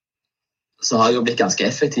 så har jeg jo blitt ganske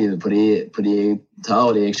effektiv på de jeg tar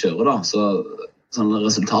og de jeg kjører da. Så sånn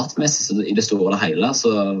resultatmessig så i det store og det hele,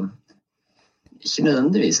 så ikke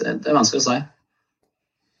nødvendigvis. Det vanskelig å si.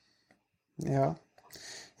 Ja,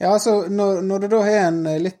 altså når du da har en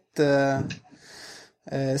litt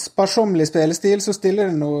sparsomlig spillestil, så stiller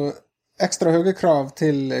det noe ekstra høye krav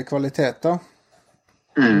til kvalitet da.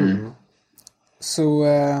 Så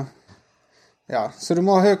så du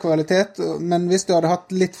må ha høy kvalitet, men hvis du hadde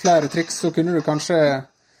hatt litt flere triks, så kunne du kanskje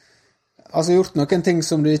gjort noen ting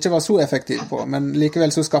som du ikke var så effektiv på, men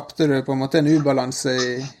likevel så skapte du på en måte en ubalanse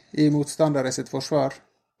i motstandere sitt forsvar,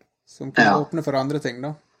 som kunne åpne for andre ting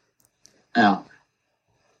da. Ja.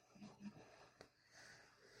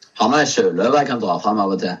 Han har en sjøløve jeg kan dra frem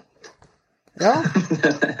av og til. Ja.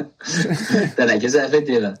 Den ikke så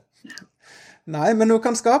effektiv. Nei, men du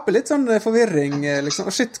kan skape litt sånn forvirring,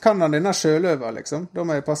 liksom. Shit, kan han denne sjøløva, liksom? Da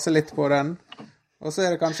må jeg passe litt på den. Og så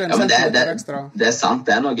er det kanskje en centimeter ekstra. Det er sant,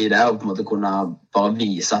 det er noe i det å på en måte kunne bare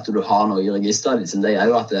vise at du har noe i registeret. Liksom. Det er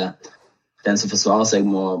jo at den som forsvarer seg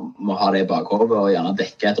må ha det i bakhodet og gjerne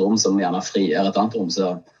dekke et rom som gjerne frigjør et annet rom. Så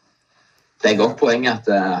det er godt poeng at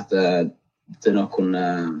det nok kunne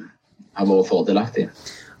ha vært fordelaktig.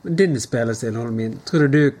 Din spillestil, Holmin, tror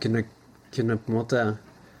du kunne på en måte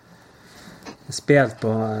spilt på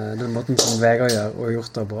den måten som Vegard gjør og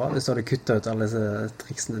gjort det bra, hvis du hadde kuttet ut alle disse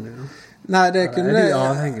triksene dine? Nei, det kunne... Er du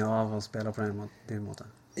avhengig av å spille på din måte?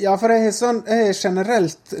 Ja, for jeg har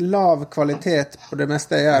generelt lav kvalitet på det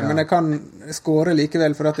meste jeg gjør, men jeg kan skåre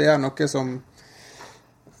likevel for at jeg gjør noe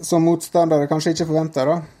som motstandere kanskje ikke forventer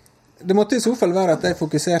da. Det måtte i så fall være at jeg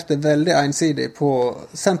fokuserte veldig ensidig på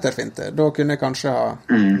centerfinte. Da kunne jeg kanskje ha...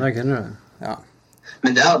 Det kunne du. Ja.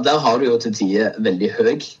 Men der har du jo til tider veldig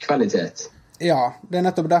høy kvalitet. Ja, det er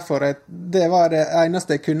nettopp derfor det var det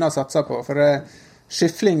eneste jeg kunne ha satset på, for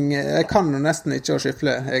skyfling, jeg kan jo nesten ikke å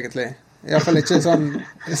skyfle, egentlig. I hvert fall ikke sånn,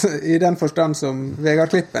 i den forstand som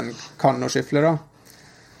Vegard Klippen kan å skyfle, da.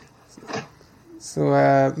 Så,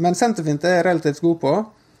 men centerfint er jeg relativt god på.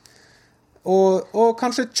 Og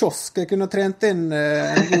kanskje kiosk, jeg kunne trent inn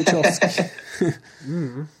en god kiosk.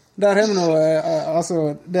 Der har vi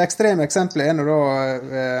noe, det ekstreme eksempelet er nå da,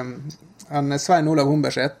 han Svein Olav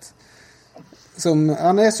Humberseth,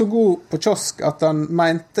 han er så god på kiosk at han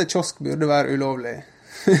mente kiosk burde være ulovlig.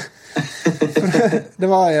 Det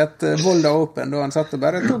var i et Volda Open da han satt og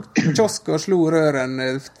bare tok kiosk og slo røren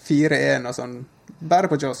 4-1 og sånn, bare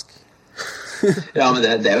på kiosk. Ja, men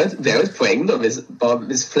det er jo et poeng da,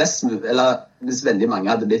 hvis flest, eller hvis veldig mange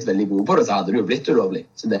hadde blitt veldig gode på det, så hadde det jo blitt ulovlig.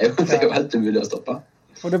 Så det er jo helt umulig å stoppe.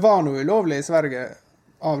 Og det var noe ulovlig i Sverige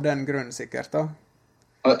av den grunnen sikkert da.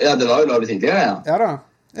 Ja, det var ulovlig tidligere, ja. Ja da.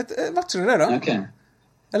 Var ikke det da? Okay.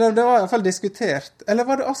 Eller det var i hvert fall diskutert. Eller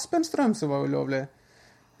var det Aspenstrøm som var ulovlig?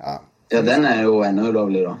 Ja, den er jo enda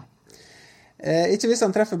ulovlig da. Ikke hvis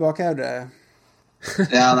han treffer bakhaudet.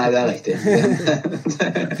 Ja, nei, det er riktig.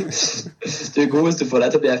 Du er god hvis du får det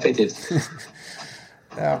til å bli effektivt.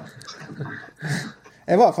 Ja.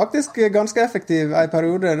 Jeg var faktisk ganske effektiv en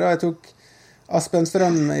periode da jeg tok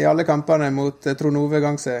Aspenstrøm i alle kampene mot Trond Ove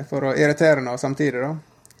Gangse for å irritere noe samtidig da.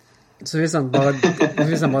 Så hvis han bare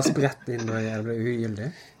spretter inn, da er det ugyldig?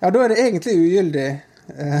 Ja, da er det egentlig ugyldig.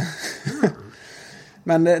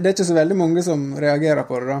 Men det er ikke så veldig mange som reagerer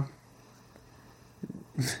på det da.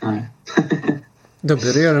 Nei. Da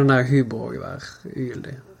burde jo den der hubro være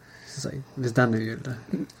ugyldig, hvis den er ugyldig.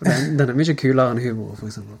 Den er mye kulere enn hubro, for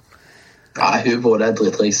eksempel. Ja, hubro, det er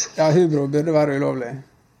dritriks. Ja, hubro burde være ulovlig.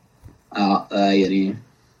 Ja, det er jeg.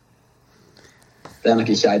 Det er nok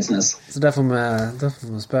ikke Eidsnes. Så derfor må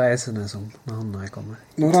vi spørre Eidsnes om når han kommer.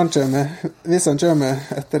 Når han kommer, hvis han kommer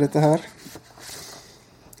etter dette her.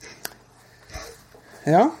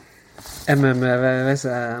 Ja. Er vi med veis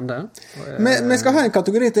enda? Vi skal ha en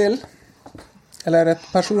kategori til. Eller et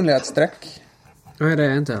personlighetstrekk. Oi, det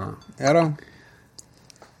er en til da. Ja da.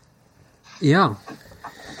 Ja.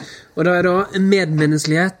 Og da er det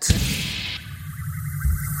medmenneskelighet.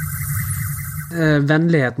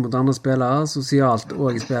 Vennlighet mot andre spillere, sosialt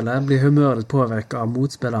og i spillet, blir humøret påvirket av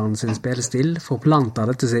motspilleren sin spillestil, forplanter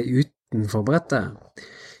dette seg utenfor brettet.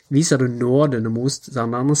 Viser du nåde når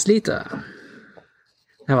motstanderen sliter?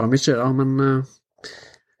 Her var det mye da, men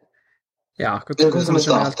ja. Hvordan skal vi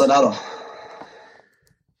starte der da?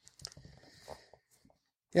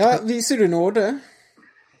 Ja, viser du nåde?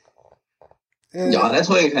 Ja, det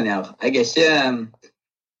tror jeg kan gjøre. Jeg er ikke...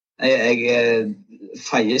 Jeg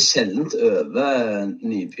feier sjeldent over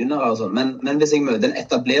nybegynnere og sånn, men hvis jeg møter en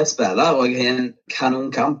etablert spiller, og jeg har en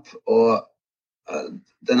kanonkamp, og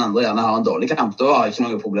den andre gjerne har en dårlig kamp, da har jeg ikke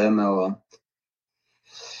noe problem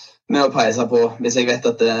med å peise på. Hvis jeg vet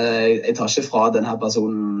at jeg tar ikke fra denne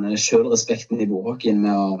personen selv respekten i bordhockeyen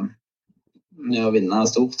med å vinne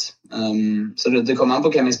stort. Så det kommer an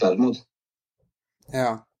på hvem jeg spiller mot.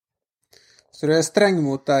 Ja. Så du streng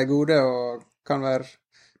mot de gode og kan være...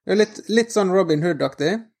 Det litt sånn Robin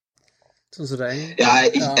Hood-aktig. Sånn som deg. Ja,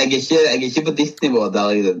 jeg er ikke på ditt nivå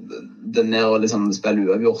der jeg ned og liksom spiller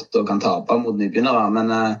uavgjort og kan tape mot nybegynnere,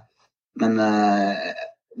 men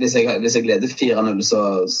hvis jeg leder 4-0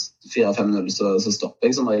 4-5-0 så stopper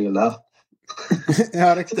jeg som regel der. Ja,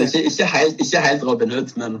 riktig. Det er ikke helt Robin Hood,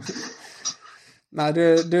 men... Nei,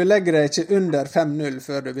 du legger deg ikke under 5-0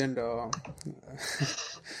 før du begynner å...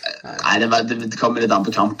 Nei, det kommer litt an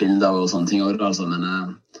på kampbilder og sånne ting også, altså, men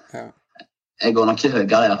jeg går nok ikke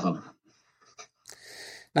høyere i hvert fall.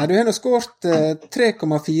 Nei, du har nå skåret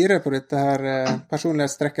 3,4 på dette her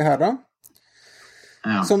personlighetstrekket her, da.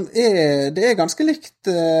 Ja. Det er ganske likt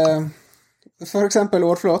for eksempel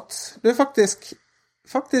Årflåt. Du er faktisk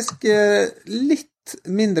litt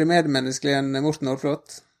mindre medmenneskelig enn Morten Årflåt,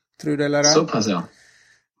 tror du eller ei? Såpass, ja.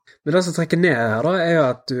 Men det som trekker ned her da, er jo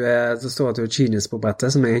at det står at du er kynisk på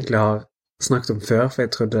brettet, som jeg egentlig har snakket om før, for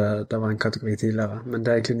jeg trodde det var en kategori tidligere, men det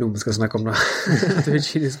er egentlig noe vi skal snakke om da. At du er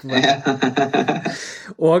kynisk på brettet.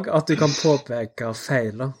 Og at du kan påpeke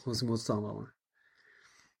feil da, hos motstanderne.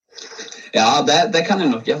 Ja, det kan jeg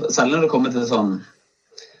nok, selv når det kommer til sånn,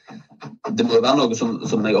 det må være noe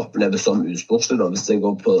som jeg opplever som usportslig da, hvis jeg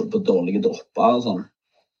går på dårlige dropper og sånn.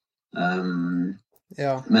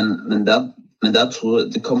 Ja. Men der tror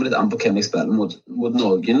jeg, det kommer litt an på hvem jeg spiller mot. Mot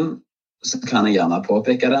noen så kan jeg gjerne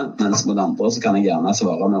påpeke det, mens mot andre så kan jeg gjerne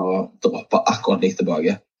svare med å droppe akkurat litt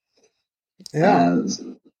tilbake. Ja.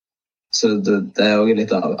 Så det er også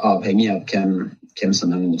litt avhengig av hvem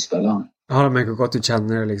som er motspilleren. Har det med hvor godt du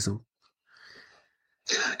kjenner det, liksom?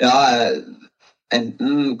 Ja,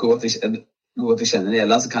 enten hvor godt jeg kjenner det,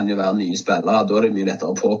 eller så kan det jo være nye spillere. Da er det mye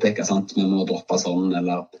lettere å påpeke, sant? Vi må droppe sånn,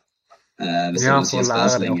 eller hvis jeg sier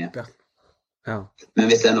spiller så lenge. Opp, ja. Men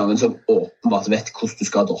hvis det er noen som åpenbart vet hvordan du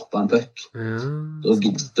skal droppe en puck, da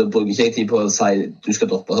bruker ikke jeg tid på å si du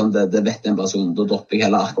skal droppe sånn, det vet en person, da dropper jeg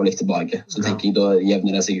heller akkurat litt tilbake. Så tenker jeg, da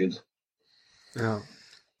jevner det seg ut. Ja.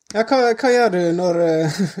 Ja, hva gjør du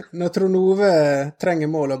når Trond Ove trenger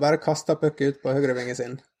mål og bare kaster pucken ut på høyrevingen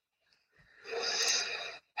sin?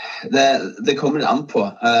 Det kommer litt an på.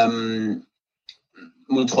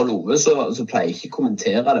 Mot Trond Ove så pleier jeg ikke å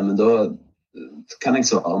kommentere det, men da kan jeg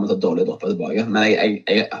svare om å ta dårlig dropper tilbake. Men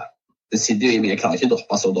det sitter jo i meg, jeg klarer ikke å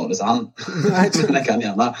droppe så dårlig som han. Men jeg kan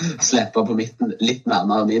gjerne slippe på midten litt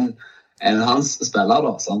nærmere min enn hans spiller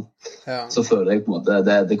da, sant? Ja. Så føler jeg på en måte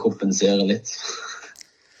det kompenserer litt.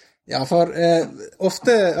 Ja, for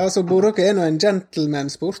ofte, altså bordhockey er nå en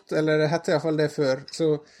gentleman-sport, eller det heter i hvert fall det før, så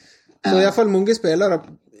i hvert fall mange spillere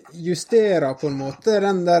justerer på en måte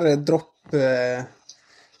den der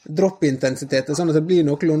droppintensiteten, sånn at det blir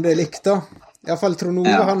noenlunde likt da. I hvert fall Trond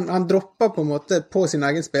Ove, han dropper på en måte på sin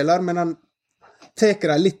egen spiller, men han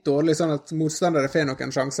teker det litt dårlig, sånn at motstandere får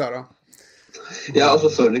noen sjanser da. Ja, og så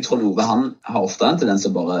føler jeg Trond Ove, han har ofte en tendens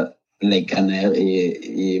å bare legge ned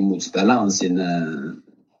i motspilleren sine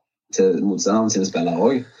spillere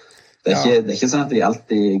også. Det er ikke sånn at de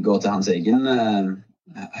alltid går til hans egen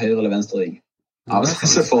høyre eller venstre ring. Av og til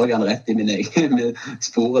så får jeg han rett i min egen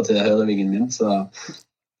sporet til høyrevingen min, så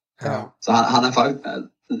han er faktisk,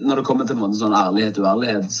 når det kommer til en måte sånn ærlighet og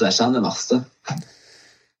uærlighet, så er ikke han det verste.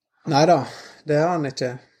 Neida, det er han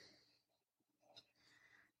ikke.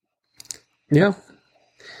 Ja.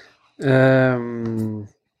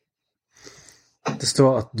 Det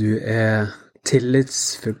står at du er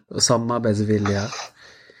tillitsfull og samarbeidsvillig her.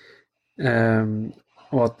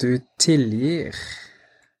 Og at du tilgir.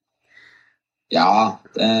 Ja,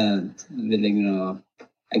 det vil jeg nå...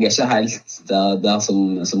 Jeg er ikke helt der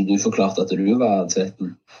som du forklarte at du var,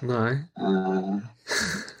 Tvetten. Nei.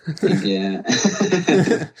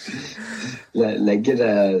 Jeg legger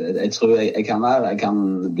det... Jeg tror jeg kan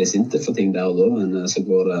bli sint for ting der og da, men så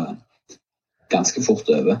går det ganske fort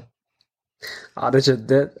over. Ja, det er ikke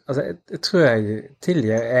det. Altså, jeg tror jeg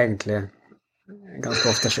tilgir egentlig ganske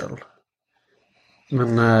ofte selv.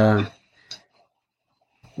 Men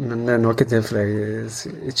det er noen tilfeller jeg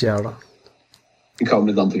ikke gjør det. Det kan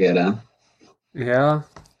bli an på hva det er. Ja.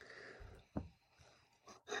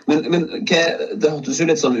 Men det hørtes jo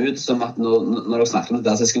litt sånn ut som at når dere snakket om det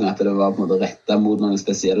der sist gang, at det var på en måte rettet mot noen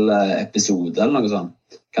spesielle episoder eller noe sånt.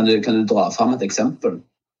 Kan du dra frem et eksempel?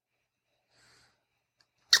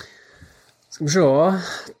 Skal vi se.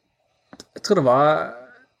 Jeg tror det var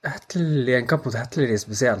en kamp mot Hettelid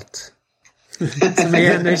spesielt. Som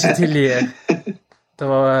jeg ennå ikke tilgir. Det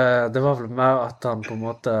var vel mer at han på en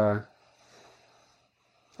måte...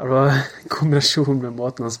 Det var en kombinasjon med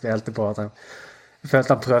måten han spilte på. At jeg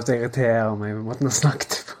følte han prøvde å irritere meg med måten han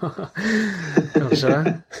snakket på. Kanskje?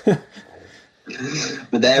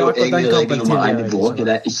 Men det jo egentlig regel nummer 1 i Borg.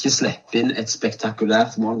 Det ikke slippe inn et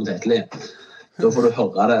spektakulært mål mot Hettelid. Da får du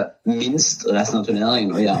høre det minst resten av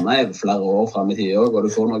turneringen, og gjerne i flere år frem i tiden også, og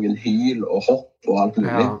du får noen hyl og hopp og alt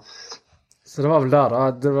mulig. Ja. Så det var vel der da,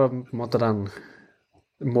 det var på en måte den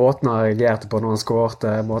måten han reagerte på når han skårte,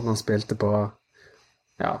 måten han spilte på,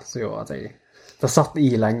 ja, så gjorde at det satt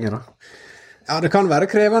i lenge da. Ja, det kan være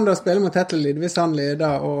krevende å spille mot Hettelid hvis han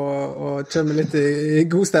leder og kommer litt i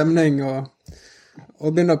god stemning og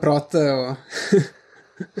begynner å prate, og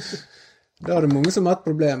da er det mange som har et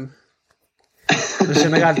problem. Men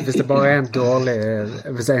generelt, hvis det bare en dårlig,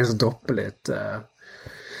 hvis det en som dropper litt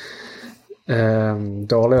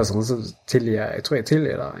dårlig og sånn, så jeg tror jeg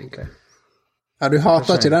tilgir det, egentlig. Ja, du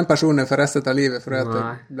hater ikke den personen for resten av livet, for at det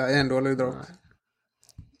ble en dårlig dropp.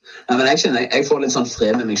 Nei, men jeg får litt sånn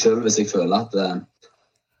fred med meg selv hvis jeg føler at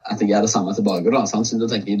jeg gjør det samme tilbake, da. Sant? Så da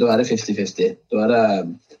tenker jeg, da er det 50-50. Da er det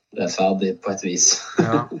rettferdig på et vis.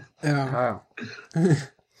 Ja.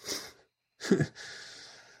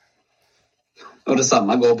 Og det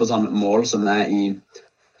samme går på sånn mål som er i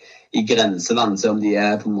grenseland, så om de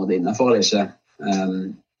er på en måte innenfor eller ikke.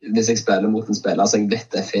 Hvis jeg spiller mot en spiller som jeg vet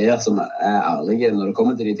er fair, som er ærlige når det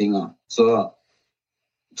kommer til de tingene, så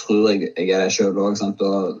tror jeg er det selv også, sant? Da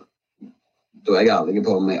er jeg ærlig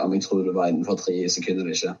på om jeg tror det var innenfor 3 sekunder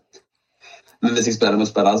eller ikke. Men hvis jeg spiller mot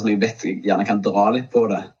spillere som jeg vet jeg gjerne kan dra litt på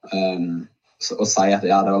det, og si at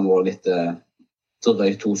ja, det var mål litt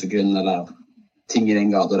drøyt 2 sekunder, eller ting i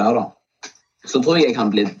den gata der da, så tror jeg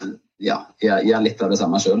kan bli, gjøre litt av det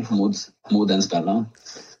samme selv mot den spilleren.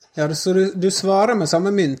 Ja, så du svarer med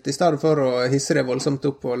samme mynt i stedet for å hisse det voldsomt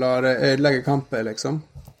opp og la det ødelegge kampen, liksom?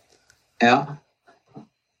 Ja.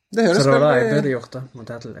 Det høres så det var det jeg veldig... burde gjort da, mot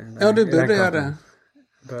Hettelid. Ja, du burde gjøre det.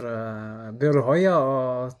 Burde hoia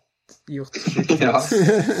og gjort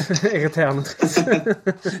irriterende.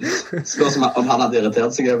 Spørs om han hadde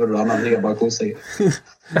irritert seg over det, han hadde ikke bare kos seg.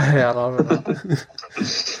 Ja, da var det.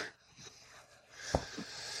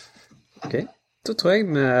 Ok, så tror jeg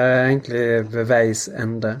vi egentlig beveis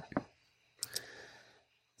ende.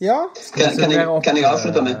 Ja. Kan jeg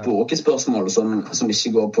avslutte med et bokespørsmål som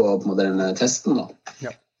ikke går på denne testen da?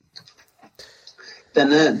 Ja.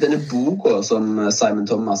 Denne boka som Simon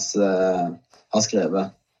Thomas har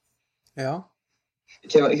skrevet, Ja.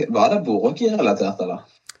 Var det bordhockey-relatert, eller?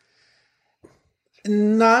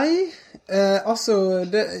 Nei, altså,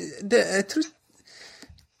 jeg tror...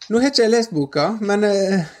 Nå har ikke jeg lest boka, men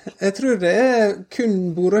jeg tror det er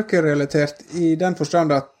kun bordhockey-relatert i den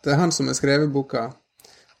forstand at det er han som har skrevet boka,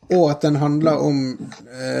 og at den handler om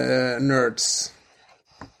nerds.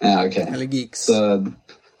 Ja, ok. Eller geeks. Så,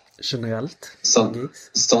 generelt?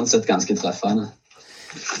 Sånn sett ganske treffende.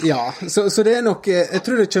 Ja, så det er nok, jeg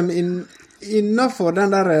tror det kommer innenfor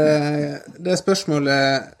den der, det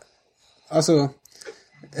spørsmålet, altså,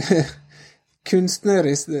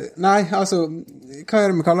 kunstnerisk, nei, altså, hva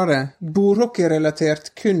er det vi kaller det?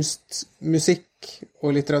 Bordhockey-relatert kunst, musikk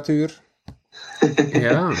og litteratur.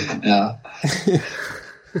 Ja. Ja.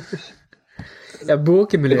 Ja,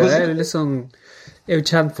 bordhockeymiljøet er litt sånn, er jo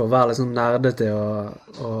kjent for å være litt sånn nerdete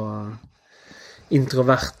og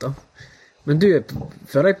introvert da. Men du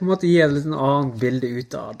føler jeg på en måte gir et litt annet bilde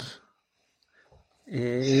utad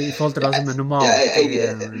i forhold til det som er normalt i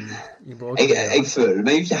bordhockey. Jeg føler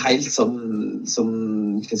meg jo ikke helt som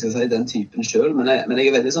hva skal jeg si, den typen selv, men jeg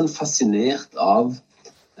er veldig sånn fascinert av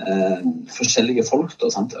forskjellige folk da,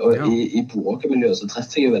 sant? Og i bordhockeymiljøet så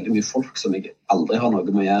treffer jeg jo veldig mye folk som jeg aldri har noe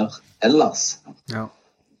med å gjøre ellers. Ja.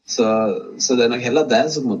 Så det er nok heller det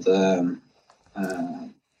som på en måte hva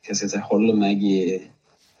skal jeg si, holder meg i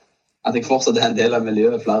at jeg fortsatt er en del av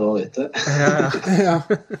miljøet flere år etter.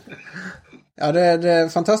 Ja, det er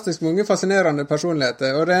fantastisk mange fascinerende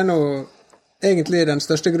personligheter, og det er nå egentlig den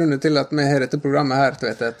største grunnen til at vi har dette programmet her,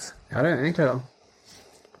 vet jeg. Ja, det er egentlig det.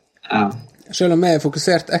 Ja. Selv om vi er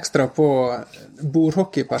fokusert ekstra på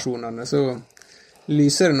bordhockeypersonene, så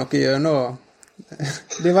lyser det noe gjennom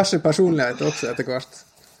diverse personligheter også etter hvert.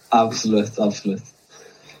 Absolutt, absolutt.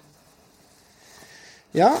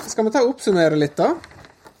 Ja, skal vi ta og oppsummere litt da?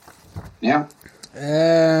 Ja.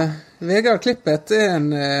 Vegard Klippen er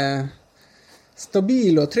en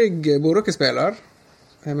stabil og trygg bordhockeyspiller,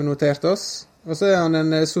 har vi notert oss. Og så er han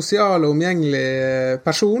en sosial og omgjengelig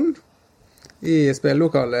person i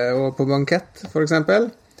spillelokalet og på bankett, for eksempel.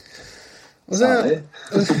 Og så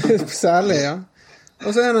særlig, ja.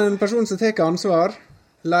 Og så det en person som tar ansvar.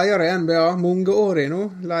 Leier i NBA, mange år i nå.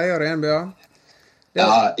 Leier i NBA. Jeg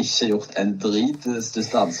har ikke gjort en drit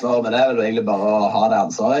største ansvar, men det vel egentlig bare å ha det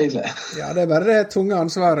ansvaret, egentlig. Ja, det bare det tunge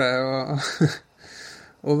ansvaret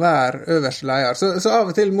å være øverste leier. Så av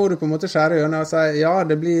og til må du på en måte skjære gjennom og si, ja,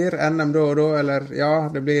 det blir NM da og da, eller ja,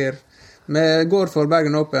 det blir... Vi går for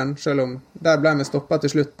Bergen Open, selv om der ble vi stoppet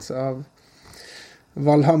til slutt av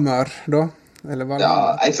Valhammer, da. Eller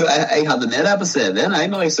Valhammer. Ja, jeg hadde med det på CV-en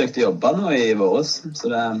når jeg søkte jobba nå i våres, så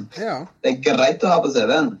det greit å ha på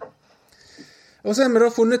CV-en. Og så har vi da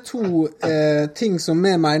funnet 2 ting som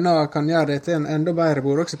vi mener kan gjøre det til en enda bedre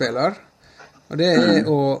bordhockeyspiller. Og det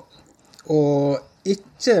å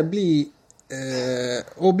ikke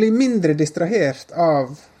bli mindre distrahert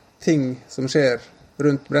av ting som skjer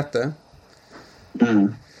rundt brettet.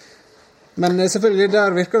 Men selvfølgelig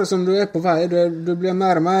der virker det som du på vei. Du blir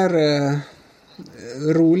mer og mer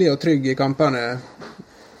rolig og trygg i kampene,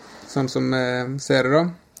 sånn som vi ser det da.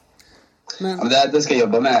 Men det skal jeg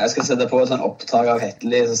jobbe med. Jeg skal sette på et sånn opptak av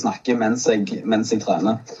Hettelig som snakker mens jeg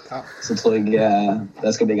trener. Ja. Så tror jeg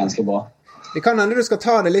det skal bli ganske bra. Det kan hende du skal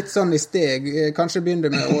ta det litt sånn i steg. Kanskje begynne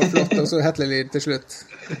med Årflott og så Hettelig til slutt.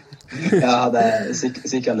 Ja, det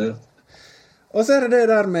sikkert lurt. Og så det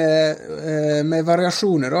der med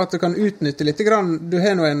variasjoner, da, at du kan utnytte litt grann. Du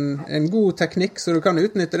har nå en god teknikk, så du kan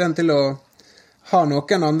utnytte den til å ha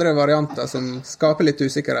noen andre varianter som skaper litt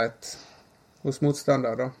usikkerhet hos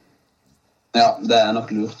motstander, da. Ja, det nok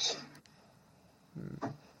lurt.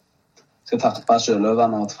 Skal tappe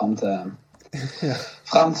selvøvene frem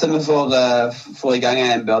til vi får i gang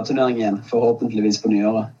en NBA-turnering igjen, forhåpentligvis på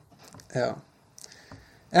nyåret. Ja.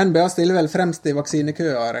 NBA stiller vel fremst i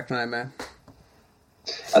vaksinekøa, regner jeg med.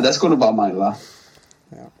 Ja, det skulle du bare mangle.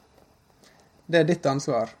 Ja. Det ditt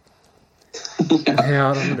ansvar.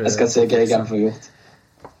 Ja, jeg skal se hva jeg kan få gjort.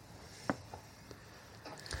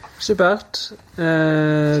 Supert.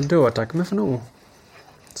 Da takker vi for nå.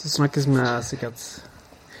 Så snakkes vi sikkert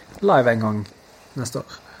live en gang neste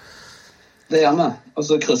år. Det gjør vi. Og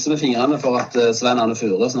så krysser vi fingrene for at Svein Arne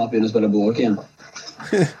Fure snart begynner å spille bordhockey igjen.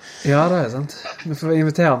 Ja, det sant. Vi får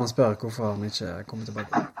invitere han og spørre hvorfor han ikke kommer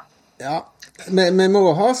tilbake. Ja, vi må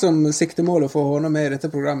ha som siktemål å få hånda med i dette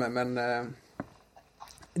programmet, men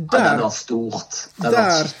det var stort. Det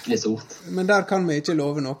var skikkelig stort. Men der kan vi ikke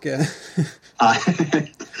love noe. Nei.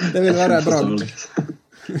 Det vil være brand.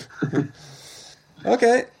 Ok.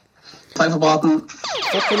 Takk for praten.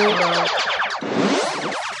 Takk for nå.